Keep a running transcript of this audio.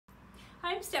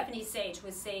Hi, I'm Stephanie Sage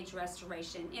with Sage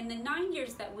Restoration. In the 9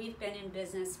 years that we've been in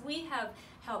business, we have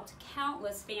helped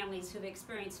countless families who've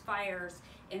experienced fires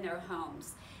in their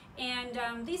homes.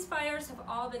 And these fires have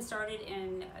all been started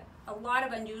in a lot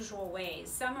of unusual ways.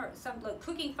 Some look,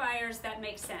 cooking fires, that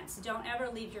makes sense. Don't ever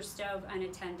leave your stove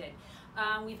unattended.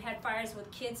 We've had fires with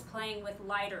kids playing with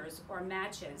lighters or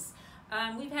matches.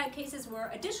 We've had cases where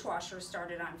a dishwasher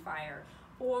started on fire,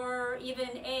 or even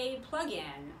a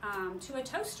plug-in to a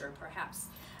toaster, perhaps.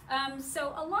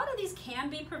 So a lot of these can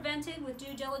be prevented with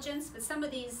due diligence, but some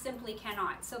of these simply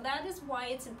cannot. So that is why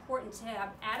it's important to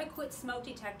have adequate smoke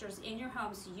detectors in your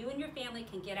home so you and your family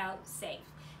can get out safe.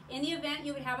 In the event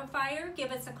you would have a fire,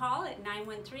 give us a call at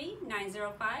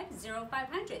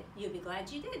 913-905-0500. You'll be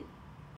glad you did.